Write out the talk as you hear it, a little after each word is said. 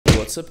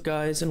What's up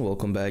guys, and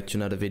welcome back to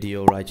another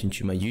video right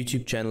into my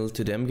YouTube channel.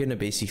 Today I'm gonna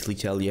basically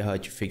tell you how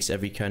to fix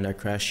every kind of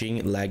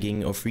crashing,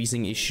 lagging or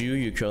freezing issue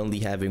you're currently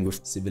having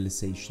with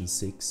Civilization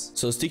 6.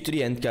 So stick to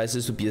the end guys,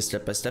 this will be a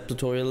step-by-step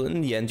tutorial, and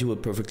in the end you will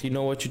perfectly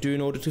know what to do in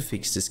order to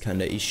fix this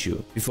kind of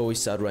issue. Before we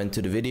start right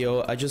into the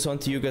video, I just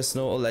want to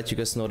let you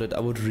guys know that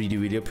I would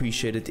really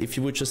appreciate it if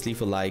you would just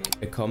leave a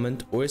like, a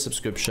comment or a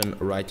subscription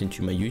right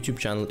into my YouTube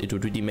channel. It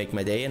would really make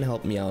my day and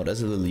help me out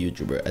as a little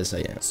YouTuber as I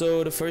am.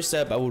 So the first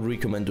step I would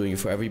recommend doing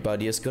for everybody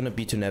is gonna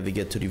be to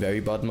navigate to the very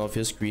bottom of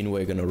your screen, where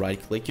you're gonna right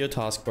click your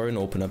taskbar and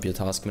open up your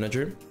task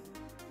manager.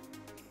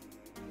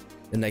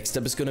 The next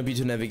step is gonna be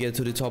to navigate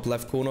to the top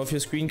left corner of your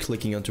screen,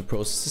 clicking onto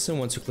processes, and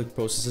once you click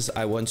processes,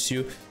 I want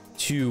you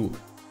to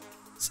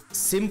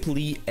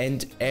simply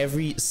end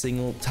every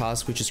single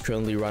task which is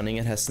currently running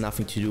and has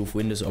nothing to do with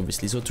Windows,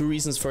 obviously. So two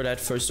reasons for that.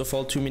 First of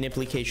all, too many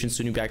applications,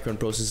 too many background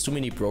processes, too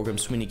many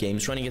programs, too many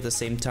games running at the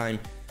same time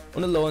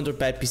on a low end or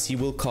bad PC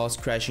will cause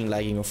crashing,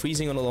 lagging or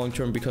freezing on the long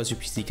term, because your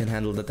PC can't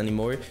handle that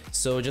anymore.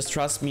 So just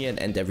trust me and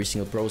end every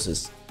single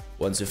process.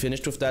 Once you're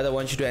finished with that, I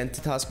want you to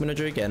enter Task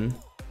Manager again,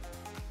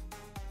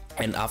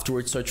 and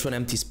afterwards search for an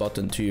empty spot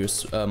onto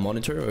your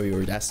monitor or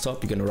your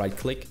desktop. You're gonna right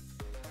click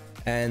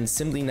and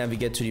simply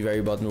navigate to the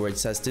very bottom where it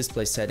says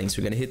Display Settings.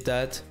 We're gonna hit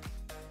that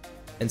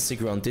and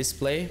stick around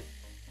Display.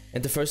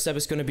 And the first step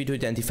is going to be to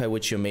identify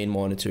which your main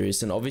monitor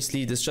is, and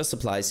obviously this just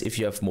applies if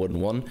you have more than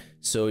one.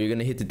 So you're going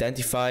to hit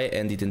identify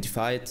and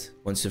identify it.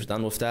 Once you're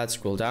done with that,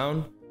 scroll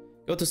down,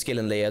 go to scale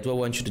and layout, where I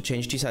want you to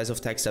change the size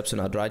of text tabs and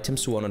other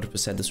items to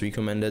 100% as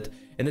recommended,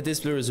 and the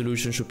display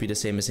resolution should be the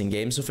same as in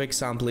game. So for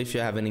example, if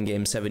you have an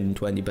in-game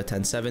 1720 by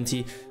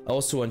 1070, I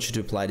also want you to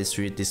apply this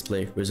to your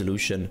display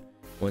resolution.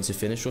 Once you're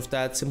finished with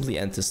that, simply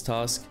end this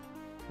task.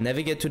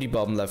 Navigate to the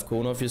bottom left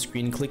corner of your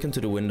screen, click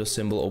onto the Windows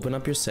symbol, open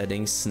up your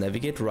settings,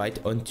 navigate right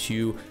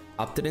onto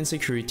Update and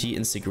Security,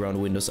 and stick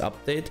around Windows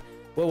Update,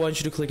 where I want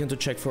you to click into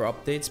Check for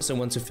Updates. So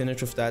once you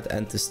finish with that,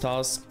 end this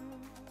task.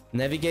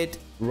 Navigate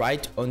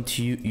right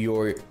onto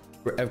your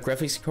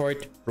graphics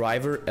card,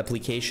 driver,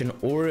 application,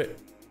 or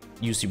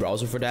use the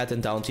browser for that,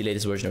 and download the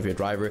latest version of your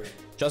driver,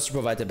 just to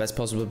provide the best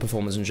possible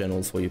performance in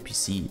general for your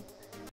PC.